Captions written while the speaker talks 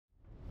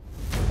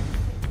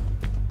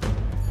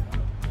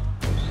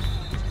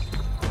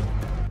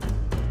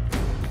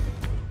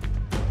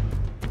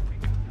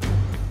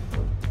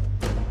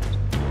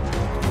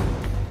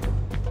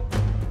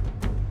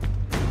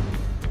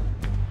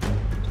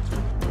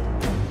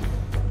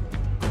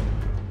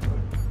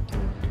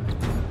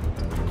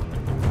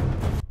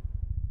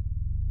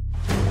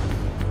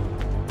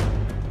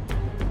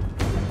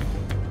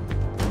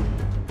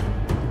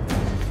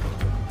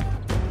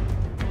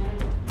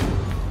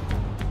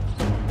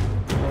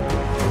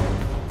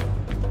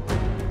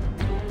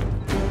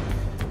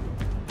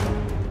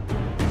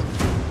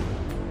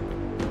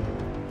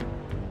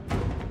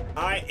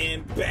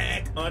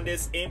on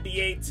this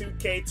NBA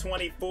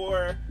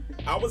 2K24.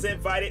 I was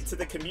invited to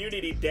the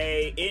community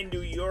day in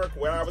New York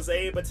where I was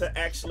able to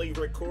actually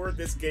record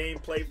this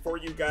gameplay for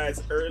you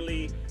guys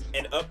early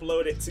and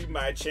upload it to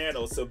my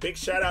channel. So big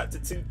shout out to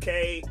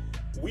 2K.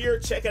 We are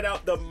checking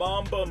out the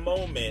Mamba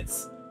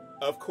Moments.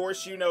 Of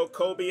course, you know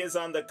Kobe is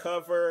on the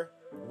cover.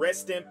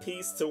 Rest in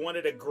peace to one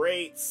of the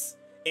greats.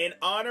 In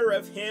honor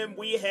of him,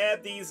 we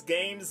have these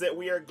games that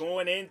we are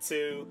going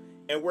into,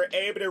 and we're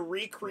able to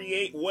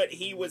recreate what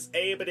he was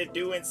able to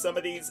do in some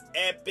of these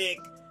epic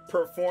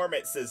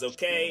performances,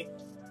 okay?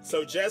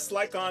 So just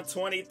like on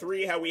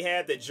 23, how we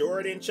had the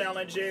Jordan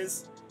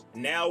challenges,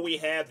 now we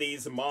have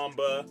these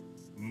Mamba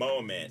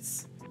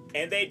Moments.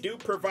 And they do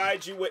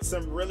provide you with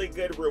some really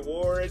good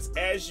rewards,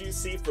 as you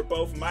see for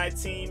both my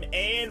team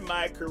and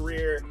my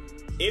career.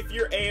 If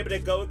you're able to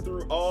go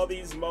through all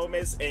these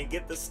moments and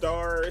get the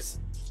stars,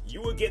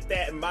 you will get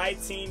that My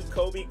Team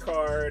Kobe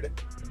card,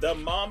 the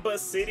Mamba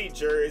City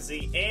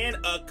jersey, and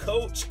a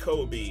Coach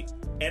Kobe.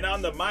 And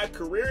on the My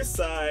Career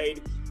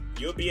side,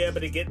 you'll be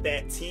able to get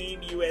that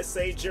Team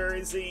USA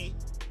jersey,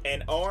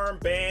 an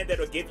armband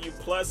that'll give you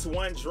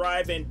 +1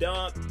 drive and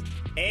dunk,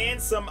 and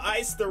some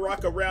ice to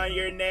rock around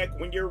your neck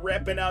when you're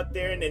repping out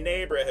there in the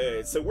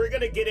neighborhood. So we're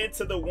gonna get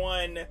into the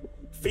one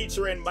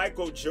featuring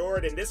Michael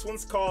Jordan. This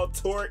one's called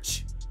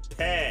Torch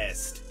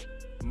Passed.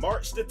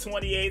 March the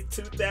 28th,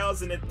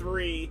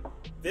 2003.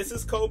 This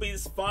is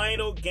Kobe's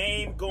final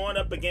game going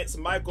up against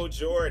Michael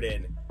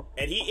Jordan.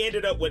 And he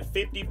ended up with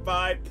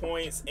 55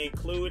 points,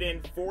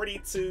 including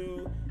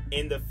 42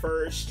 in the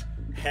first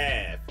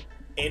half.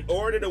 In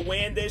order to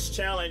win this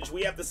challenge,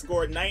 we have to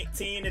score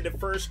 19 in the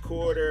first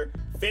quarter,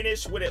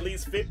 finish with at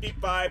least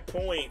 55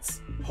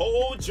 points,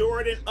 hold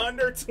Jordan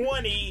under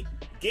 20,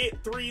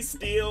 get 3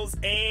 steals,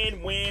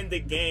 and win the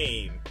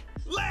game.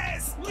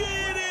 Let's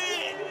get it!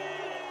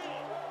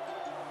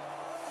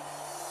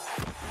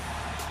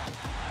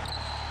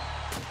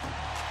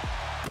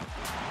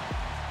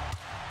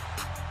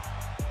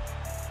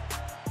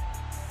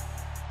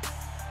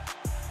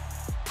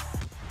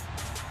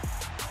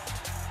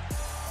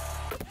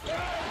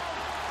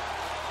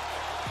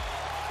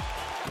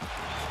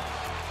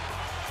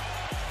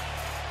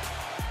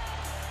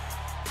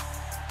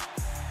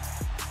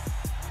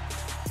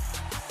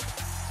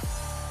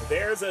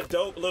 There's a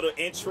dope little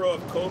intro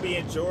of Kobe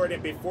and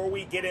Jordan before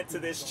we get into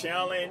this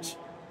challenge.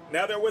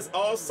 Now there was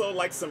also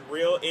like some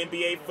real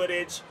NBA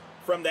footage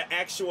from the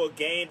actual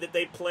game that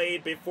they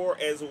played before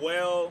as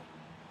well.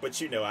 But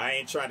you know, I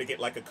ain't trying to get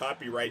like a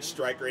copyright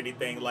strike or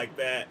anything like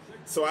that.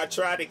 So I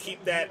try to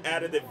keep that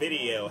out of the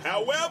video.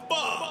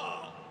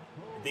 However,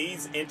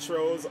 these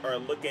intros are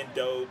looking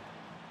dope.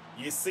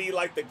 You see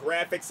like the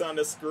graphics on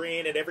the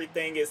screen and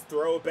everything is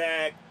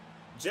throwback.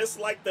 Just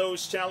like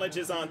those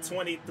challenges on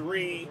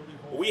 23,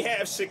 we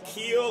have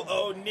Shaquille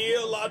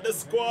O'Neal on the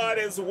squad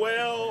as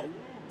well.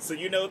 So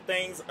you know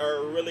things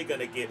are really going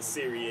to get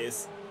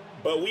serious.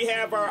 But we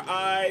have our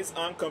eyes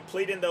on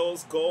completing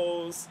those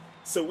goals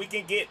so we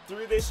can get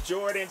through this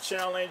Jordan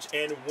challenge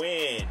and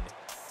win.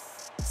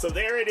 So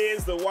there it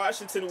is, the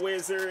Washington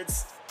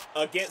Wizards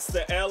against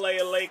the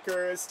LA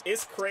Lakers.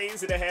 It's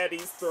crazy to have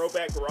these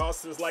throwback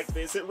rosters like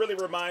this. It really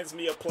reminds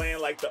me of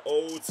playing like the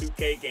old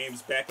 2K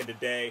games back in the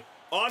day.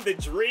 On the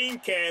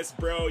Dreamcast,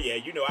 bro. Yeah,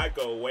 you know I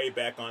go way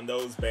back on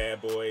those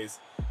bad boys.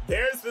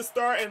 There's the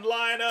starting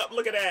lineup.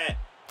 Look at that.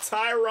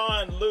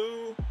 Tyronn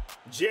Lue,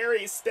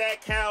 Jerry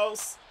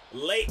Stackhouse,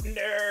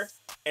 Leitner.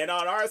 And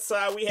on our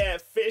side, we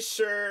have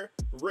Fisher,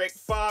 Rick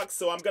Fox.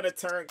 So I'm going to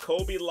turn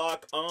Kobe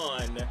lock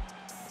on.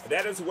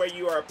 That is where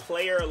you are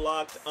player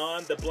locked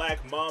on the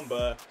Black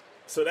Mamba.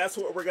 So that's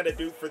what we're going to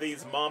do for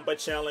these Mamba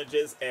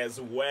challenges as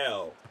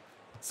well.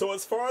 So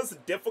as far as the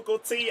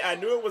difficulty, I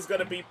knew it was going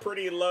to be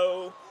pretty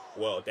low.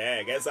 Well,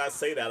 dang, as I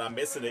say that, I'm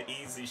missing an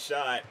easy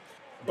shot.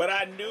 But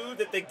I knew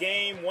that the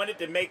game wanted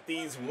to make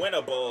these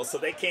winnable, so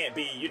they can't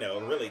be, you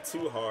know, really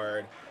too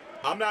hard.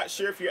 I'm not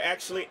sure if you're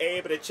actually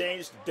able to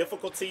change the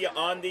difficulty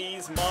on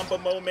these Mamba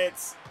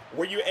Moments.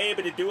 Were you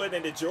able to do it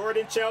in the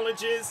Jordan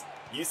challenges?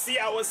 You see,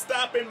 I was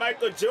stopping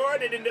Michael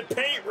Jordan in the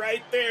paint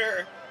right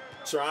there.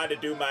 Trying to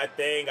do my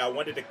thing. I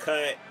wanted to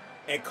cut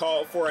and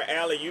call for an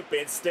alley-oop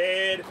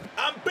instead.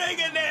 I'm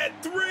banging that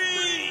 3!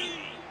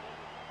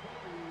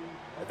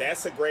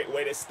 That's a great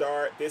way to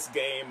start this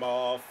game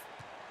off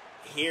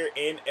here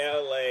in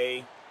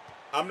LA.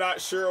 I'm not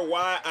sure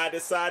why I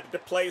decided to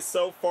play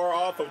so far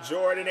off of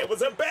Jordan. It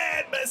was a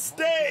bad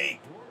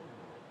mistake.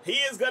 He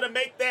is going to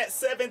make that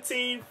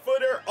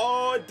 17-footer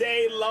all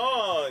day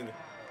long.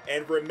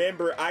 And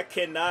remember, I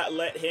cannot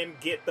let him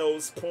get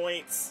those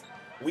points.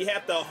 We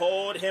have to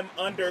hold him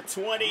under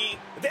 20.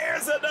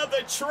 There's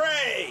another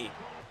tray.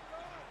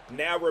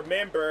 Now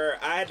remember,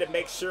 I had to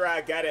make sure I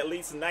got at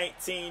least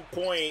 19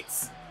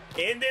 points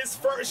in this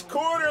first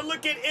quarter.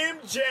 Look at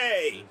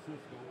MJ.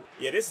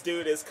 Yeah, this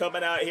dude is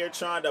coming out here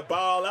trying to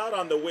ball out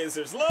on the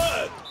Wizards.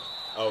 Look!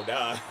 Oh,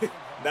 nah.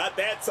 Not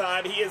that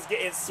time. He is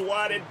getting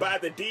swatted by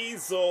the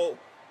Diesel.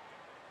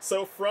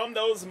 So from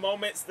those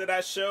moments that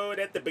I showed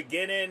at the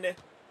beginning,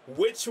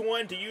 which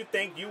one do you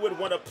think you would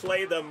want to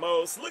play the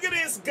most? Look at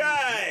this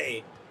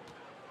guy.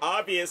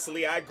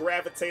 obviously I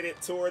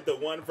gravitated toward the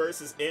one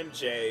versus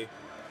MJ.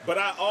 But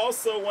I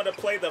also want to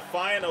play the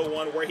final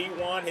one where he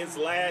won his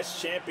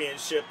last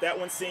championship. That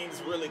one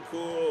seems really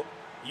cool.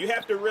 You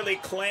have to really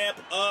clamp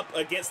up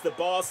against the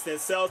Boston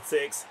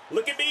Celtics.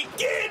 Look at me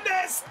getting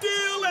that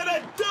steal and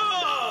a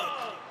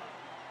dunk!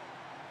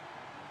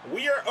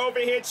 We are over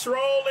here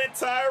trolling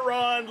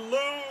Tyronn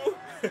Lue.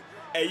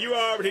 And you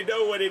already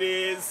know what it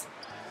is.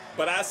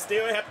 But I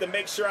still have to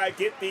make sure I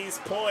get these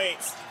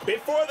points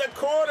before the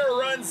quarter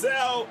runs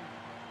out.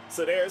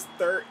 So there's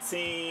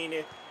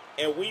 13.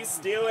 And we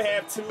still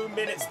have 2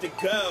 minutes to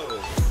go.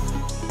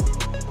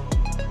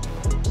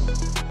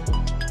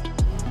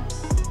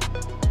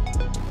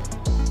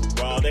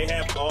 Wow, they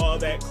have all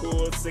that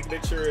cool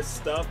signature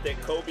stuff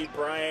that Kobe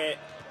Bryant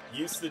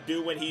used to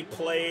do when he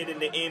played in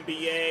the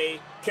NBA.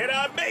 Can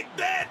I make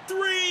that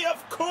three?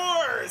 Of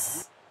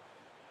course!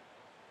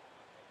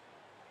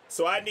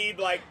 So I need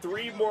like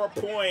 3 more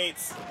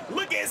points.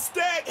 Look at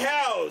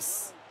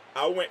Stackhouse!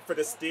 I went for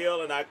the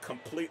steal and I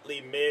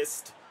completely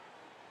missed.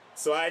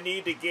 So I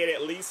need to get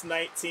at least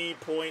 19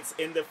 points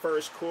in the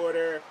first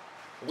quarter.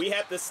 We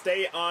have to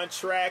stay on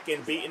track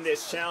and beating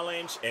this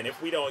challenge. And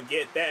if we don't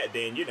get that,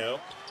 then, you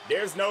know,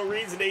 there's no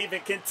reason to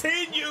even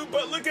continue.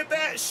 But look at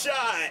that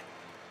shot.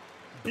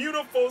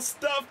 Beautiful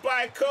stuff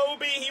by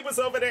Kobe. He was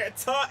over there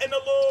taunting a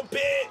little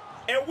bit.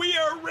 And we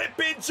are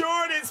ripping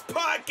Jordan's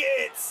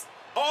pockets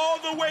all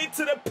the way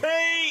to the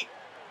paint.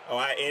 Oh,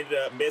 I ended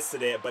up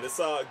missing it, but it's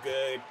all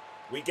good.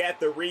 We got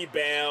the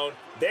rebound.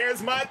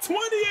 There's my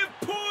 20th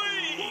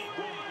point.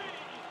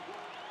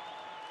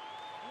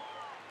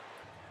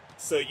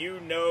 So you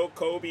know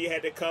Kobe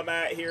had to come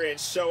out here and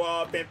show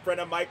off in front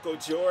of Michael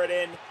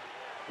Jordan.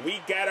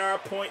 We got our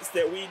points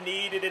that we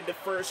needed in the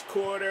first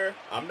quarter.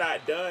 I'm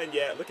not done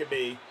yet. Look at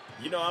me.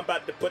 You know I'm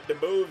about to put the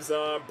moves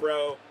on,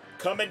 bro.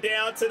 Coming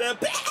down to the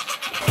back.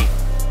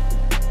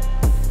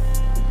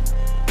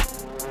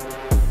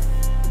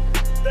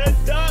 The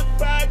dunk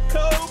by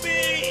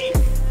Kobe.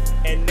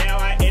 And now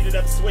I ended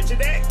up switching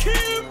that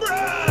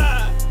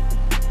camera.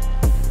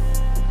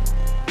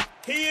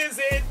 He is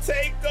in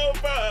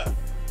takeover.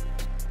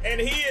 And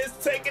he is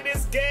taking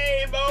this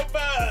game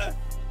over.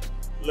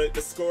 Look,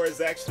 the score is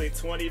actually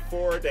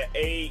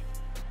 24-8.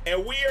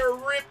 And we are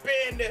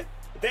ripping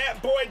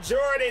that boy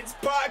Jordan's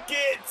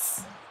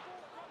pockets.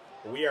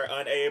 We are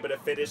unable to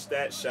finish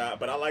that shot,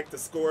 but I like the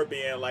score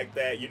being like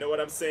that. You know what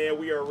I'm saying?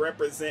 We are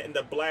representing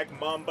the Black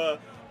Mamba,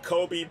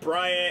 Kobe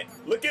Bryant.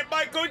 Look at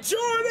Michael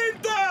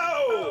Jordan,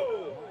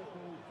 though!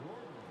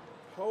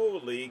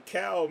 Holy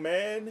cow,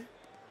 man.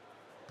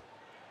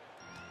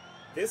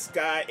 This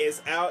guy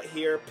is out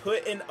here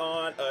putting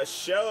on a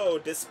show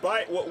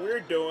despite what we're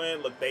doing.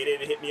 Look, they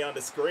didn't hit me on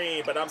the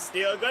screen, but I'm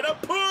still gonna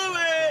pull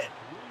it!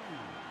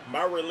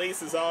 My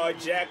release is all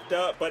jacked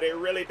up, but it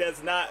really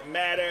does not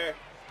matter.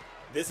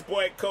 This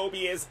boy Kobe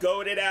is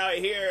goated out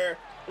here.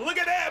 Look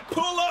at that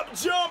pull-up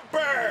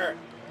jumper!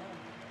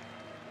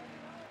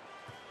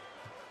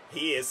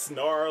 He is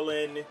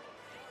snarling.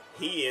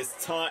 He is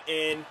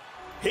taunting.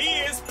 He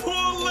is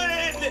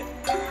pulling!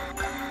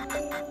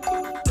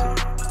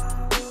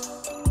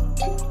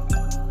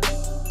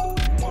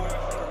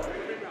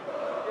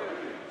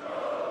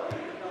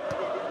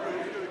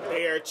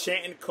 They are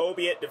chanting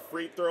Kobe at the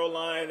free throw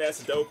line.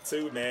 That's dope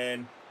too,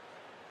 man.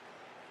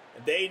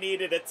 They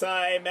needed a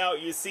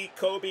timeout. You see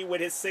Kobe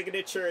with his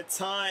signature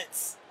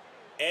taunts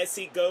as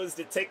he goes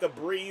to take a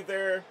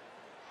breather.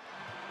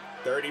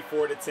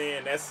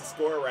 34-10. That's the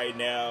score right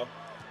now.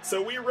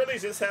 So we really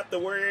just have to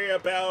worry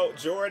about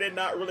Jordan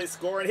not really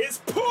scoring his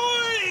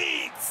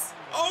points.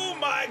 Oh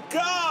my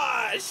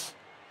gosh.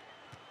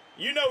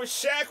 You know,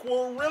 Shaq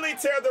will really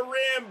tear the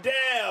rim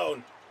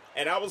down.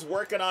 And I was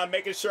working on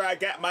making sure I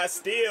got my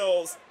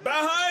steals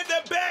behind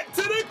the back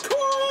to the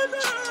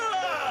corner.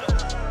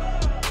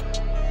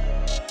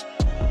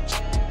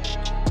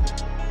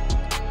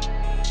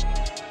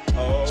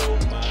 Oh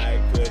my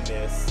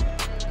goodness.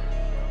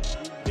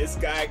 This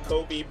guy,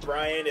 Kobe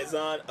Bryant, is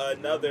on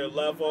another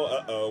level.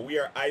 Uh-oh, we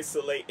are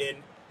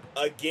isolating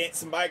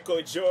against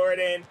Michael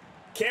Jordan.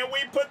 Can we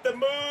put the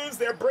moves?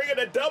 They're bringing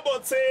a double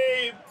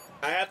team.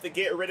 I have to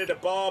get rid of the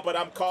ball, but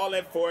I'm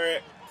calling for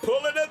it.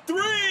 Pulling a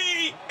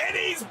three, and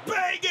he's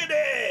banging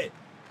it.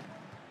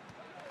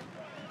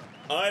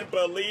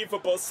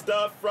 Unbelievable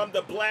stuff from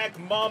the Black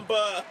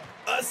Mamba.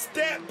 A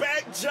step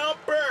back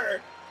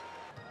jumper.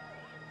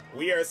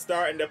 We are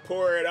starting to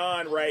pour it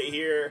on right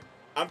here.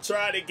 I'm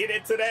trying to get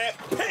into that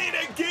paint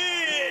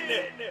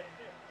again.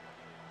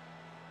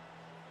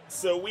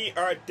 So we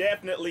are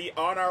definitely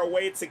on our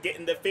way to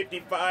getting the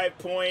 55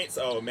 points.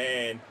 Oh,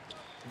 man.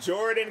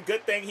 Jordan,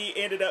 good thing he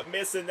ended up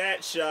missing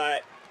that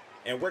shot.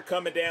 And we're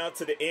coming down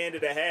to the end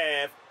of the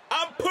half.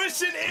 I'm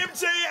pushing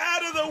MJ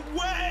out of the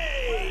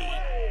way.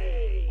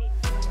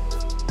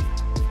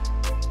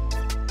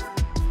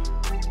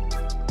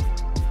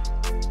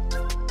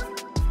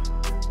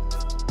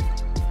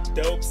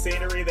 Dope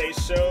scenery they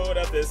showed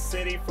of the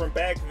city from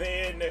back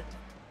then.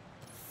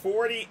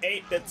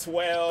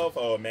 48-12.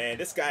 Oh man,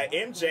 this guy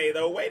MJ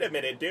though. Wait a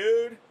minute,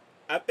 dude.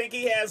 I think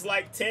he has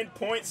like 10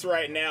 points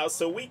right now,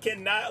 so we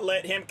cannot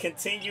let him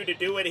continue to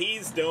do what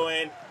he's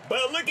doing.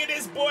 But look at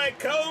this boy,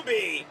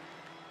 Kobe.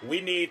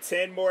 We need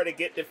 10 more to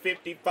get to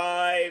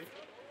 55.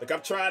 Look,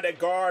 I'm trying to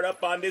guard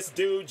up on this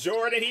dude,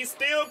 Jordan. He's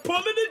still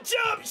pulling the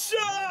jump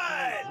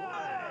shot.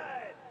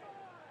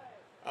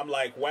 I'm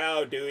like,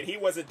 wow, dude, he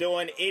wasn't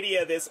doing any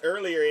of this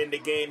earlier in the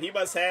game. He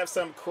must have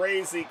some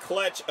crazy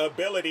clutch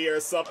ability or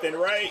something,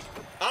 right?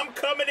 I'm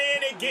coming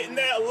in and getting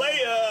that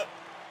layup,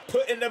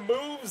 putting the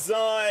moves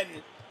on.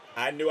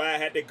 I knew I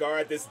had to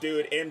guard this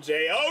dude,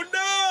 MJ. Oh,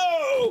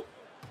 no!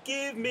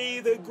 Give me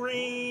the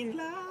green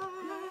light.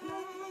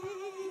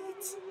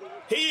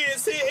 He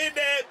is hitting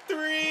that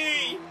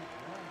three.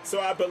 So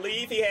I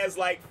believe he has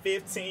like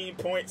 15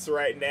 points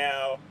right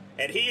now.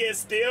 And he is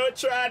still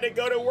trying to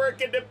go to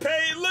work in the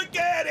paint. Look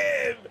at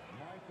him.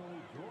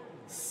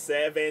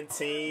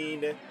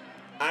 17.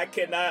 I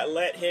cannot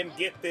let him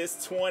get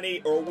this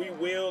 20 or we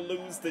will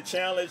lose the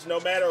challenge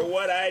no matter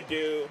what I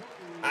do.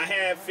 I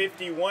have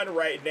 51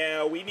 right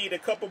now. We need a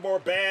couple more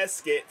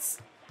baskets.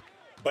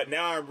 But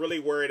now I'm really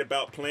worried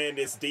about playing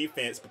this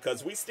defense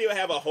because we still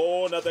have a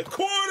whole nother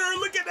quarter.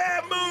 Look at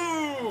that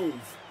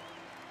move.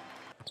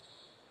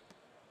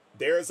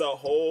 There's a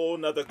whole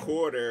nother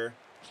quarter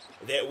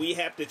that we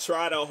have to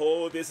try to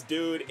hold this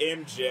dude,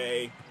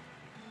 MJ.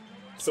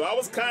 So I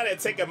was kind of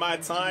taking my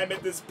time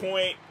at this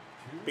point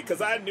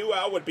because I knew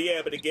I would be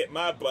able to get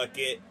my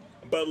bucket.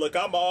 But look,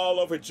 I'm all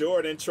over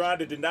Jordan trying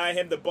to deny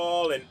him the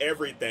ball and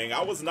everything.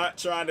 I was not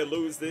trying to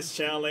lose this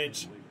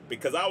challenge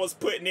because I was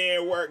putting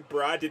in work,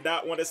 bro. I did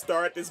not want to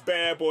start this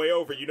bad boy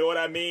over. You know what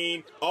I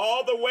mean?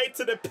 All the way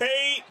to the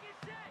paint.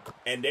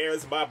 And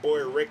there's my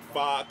boy Rick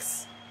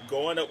Fox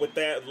going up with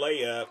that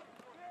layup.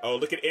 Oh,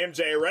 look at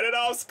MJ running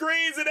off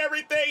screens and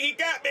everything. He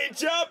got me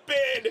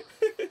jumping.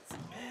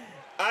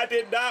 I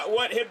did not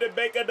want him to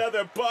make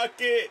another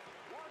bucket.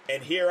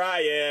 And here I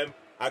am.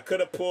 I could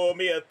have pulled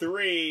me a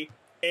three.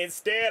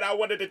 Instead, I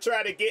wanted to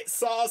try to get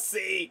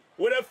saucy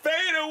with a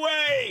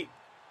fadeaway.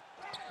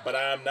 But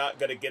I'm not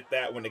going to get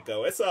that one to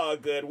go. It's all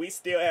good. We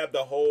still have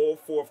the whole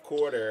fourth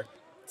quarter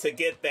to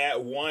get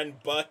that one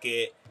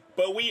bucket.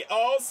 But we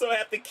also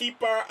have to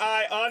keep our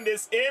eye on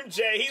this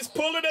MJ. He's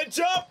pulling a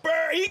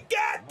jumper. He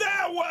got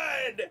that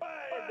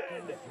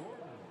one.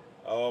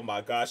 Oh,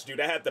 my gosh,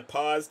 dude. I had to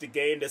pause the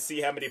game to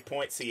see how many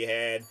points he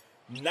had.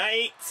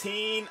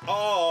 19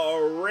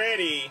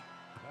 already.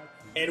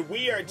 And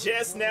we are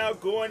just now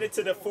going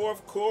into the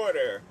fourth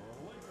quarter.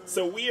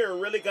 So we are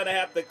really going to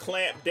have to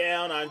clamp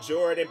down on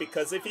Jordan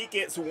because if he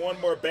gets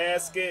one more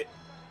basket,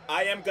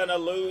 I am going to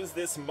lose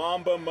this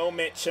Mamba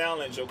Moment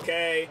challenge,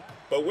 okay?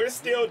 But we're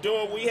still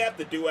doing what we have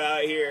to do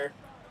out here.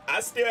 I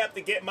still have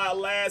to get my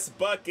last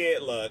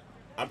bucket. Look,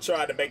 I'm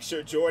trying to make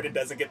sure Jordan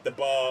doesn't get the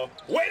ball.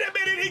 Wait a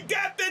minute, he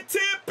got the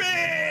tip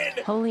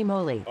in! Holy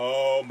moly.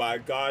 Oh my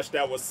gosh,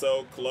 that was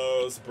so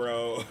close,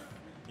 bro.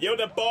 Yo,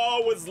 the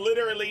ball was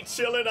literally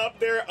chilling up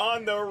there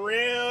on the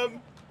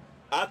rim.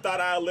 I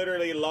thought I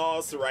literally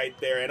lost right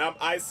there, and I'm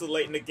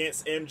isolating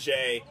against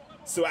MJ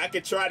so I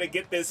could try to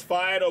get this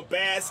final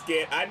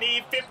basket. I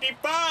need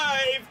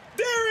 55.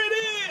 There it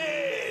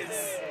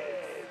is.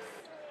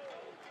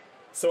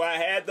 So I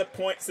had the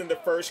points in the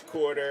first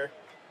quarter.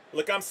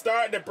 Look, I'm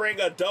starting to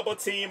bring a double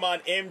team on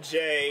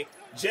MJ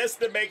just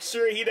to make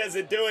sure he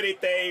doesn't do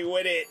anything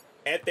with it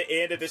at the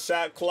end of the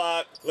shot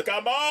clock. Look,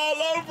 I'm all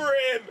over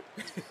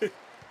him.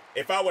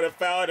 If I would have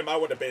fouled him, I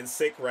would have been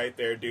sick right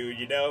there, dude,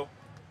 you know?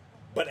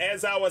 But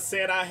as I was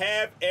saying, I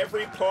have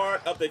every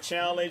part of the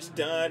challenge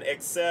done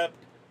except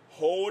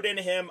holding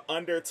him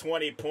under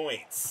 20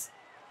 points.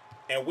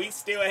 And we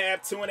still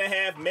have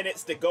 2.5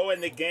 minutes to go in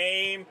the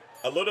game.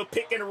 A little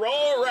pick and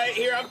roll right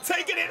here. I'm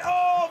taking it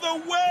all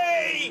the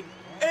way.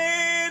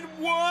 And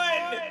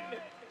one.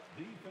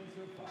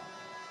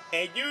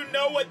 And you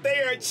know what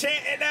they are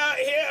chanting out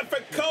here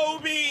for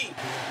Kobe.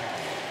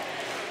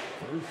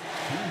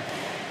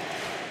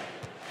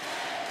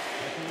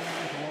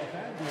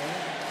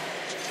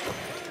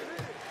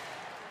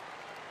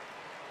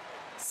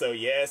 So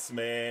yes,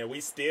 man,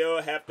 we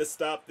still have to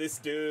stop this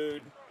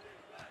dude.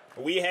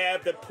 We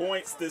have the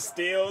points, the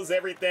steals,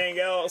 everything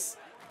else.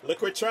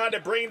 Look, we're trying to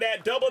bring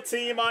that double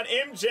team on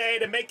MJ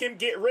to make him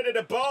get rid of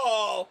the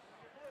ball.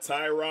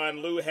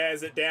 Tyronn Lue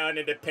has it down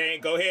in the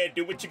paint. Go ahead,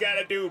 do what you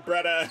gotta do,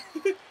 brother.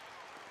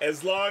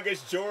 As long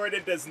as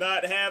Jordan does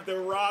not have the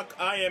rock,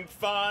 I am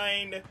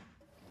fine.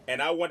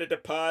 And I wanted to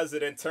pause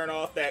it and turn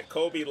off that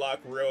Kobe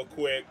lock real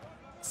quick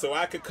so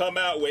I could come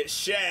out with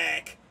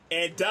Shaq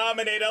and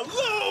dominate a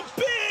little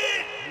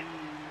bit.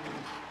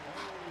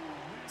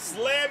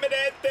 Slamming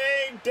that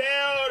thing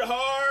down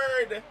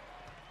hard.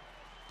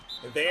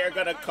 They're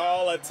going to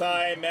call a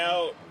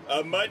timeout,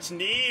 a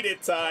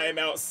much-needed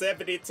timeout,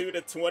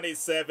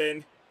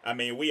 72-27. I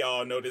mean, we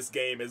all know this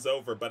game is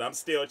over, but I'm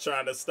still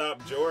trying to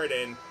stop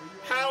Jordan.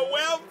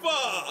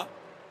 However,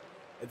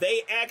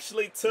 they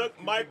actually took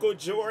Michael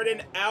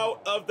Jordan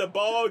out of the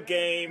ball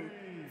game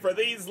for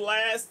these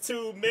last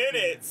 2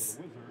 minutes.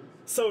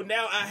 So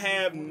now I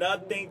have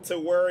nothing to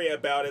worry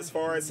about as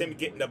far as him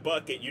getting a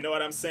bucket. You know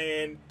what I'm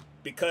saying?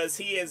 because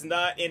he is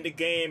not in the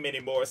game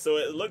anymore. So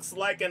it looks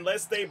like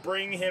unless they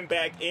bring him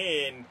back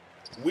in,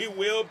 we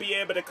will be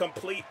able to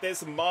complete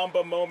this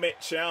Mamba Moment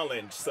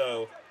challenge.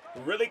 So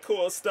really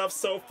cool stuff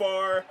so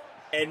far.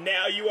 And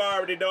now you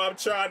already know I'm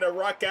trying to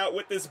rock out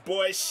with this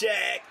boy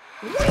Shaq.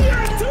 We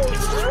are too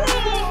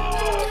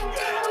strong!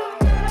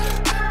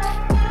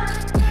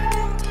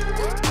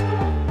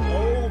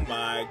 Oh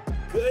my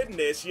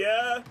goodness,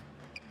 yeah.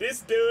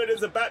 This dude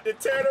is about to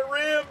tear the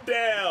rim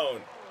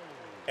down.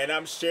 And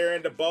I'm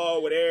sharing the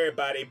ball with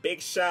everybody.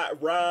 Big shot,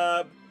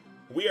 Rob.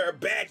 We are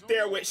back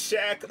there with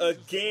Shaq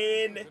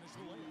again.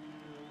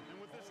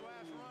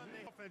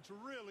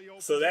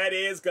 So that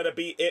is going to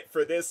be it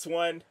for this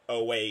one.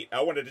 Oh, wait.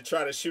 I wanted to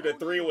try to shoot a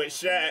three with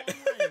Shaq.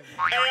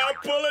 Hey, I'm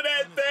pulling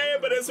that thing,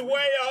 but it's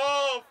way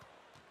off.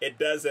 It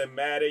doesn't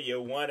matter.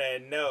 You want to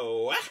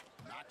know.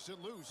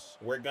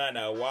 We're going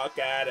to walk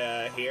out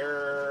of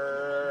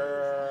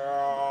here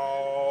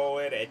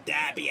with a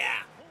W.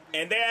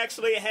 And they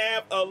actually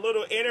have a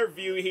little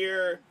interview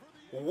here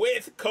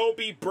with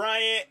Kobe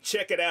Bryant.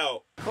 Check it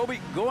out. Kobe,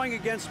 going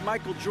against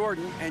Michael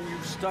Jordan, and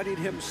you've studied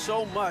him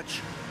so much,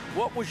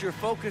 what was your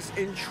focus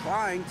in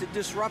trying to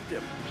disrupt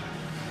him?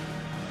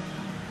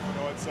 You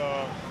know, it's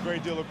a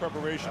great deal of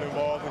preparation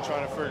involved in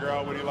trying to figure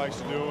out what he likes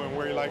to do and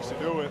where he likes to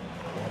do it.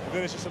 And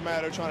then it's just a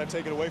matter of trying to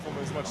take it away from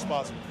him as much as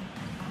possible.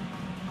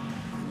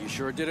 You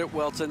sure did it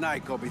well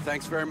tonight, Kobe.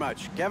 Thanks very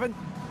much. Kevin?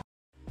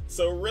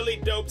 So really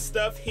dope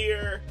stuff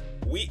here.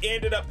 We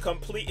ended up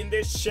completing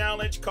this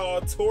challenge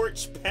called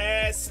Torch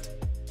Past,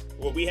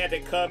 where we had to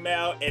come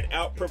out and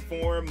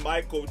outperform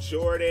Michael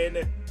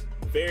Jordan.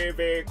 Very,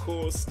 very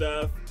cool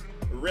stuff.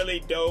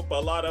 Really dope, a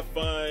lot of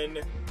fun.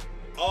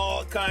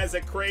 All kinds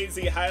of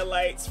crazy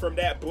highlights from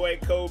that boy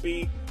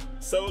Kobe.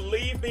 So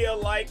leave me a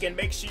like and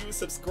make sure you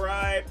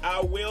subscribe.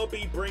 I will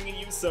be bringing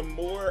you some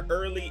more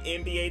early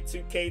NBA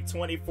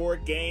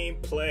 2K24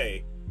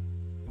 gameplay.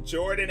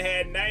 Jordan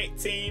had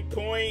 19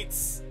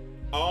 points,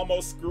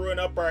 almost screwing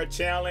up our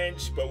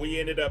challenge, but we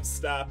ended up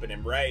stopping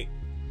him, right?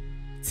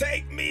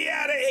 Take me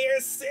out of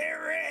here,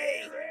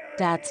 Siri!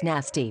 That's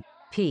nasty.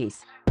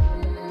 Peace.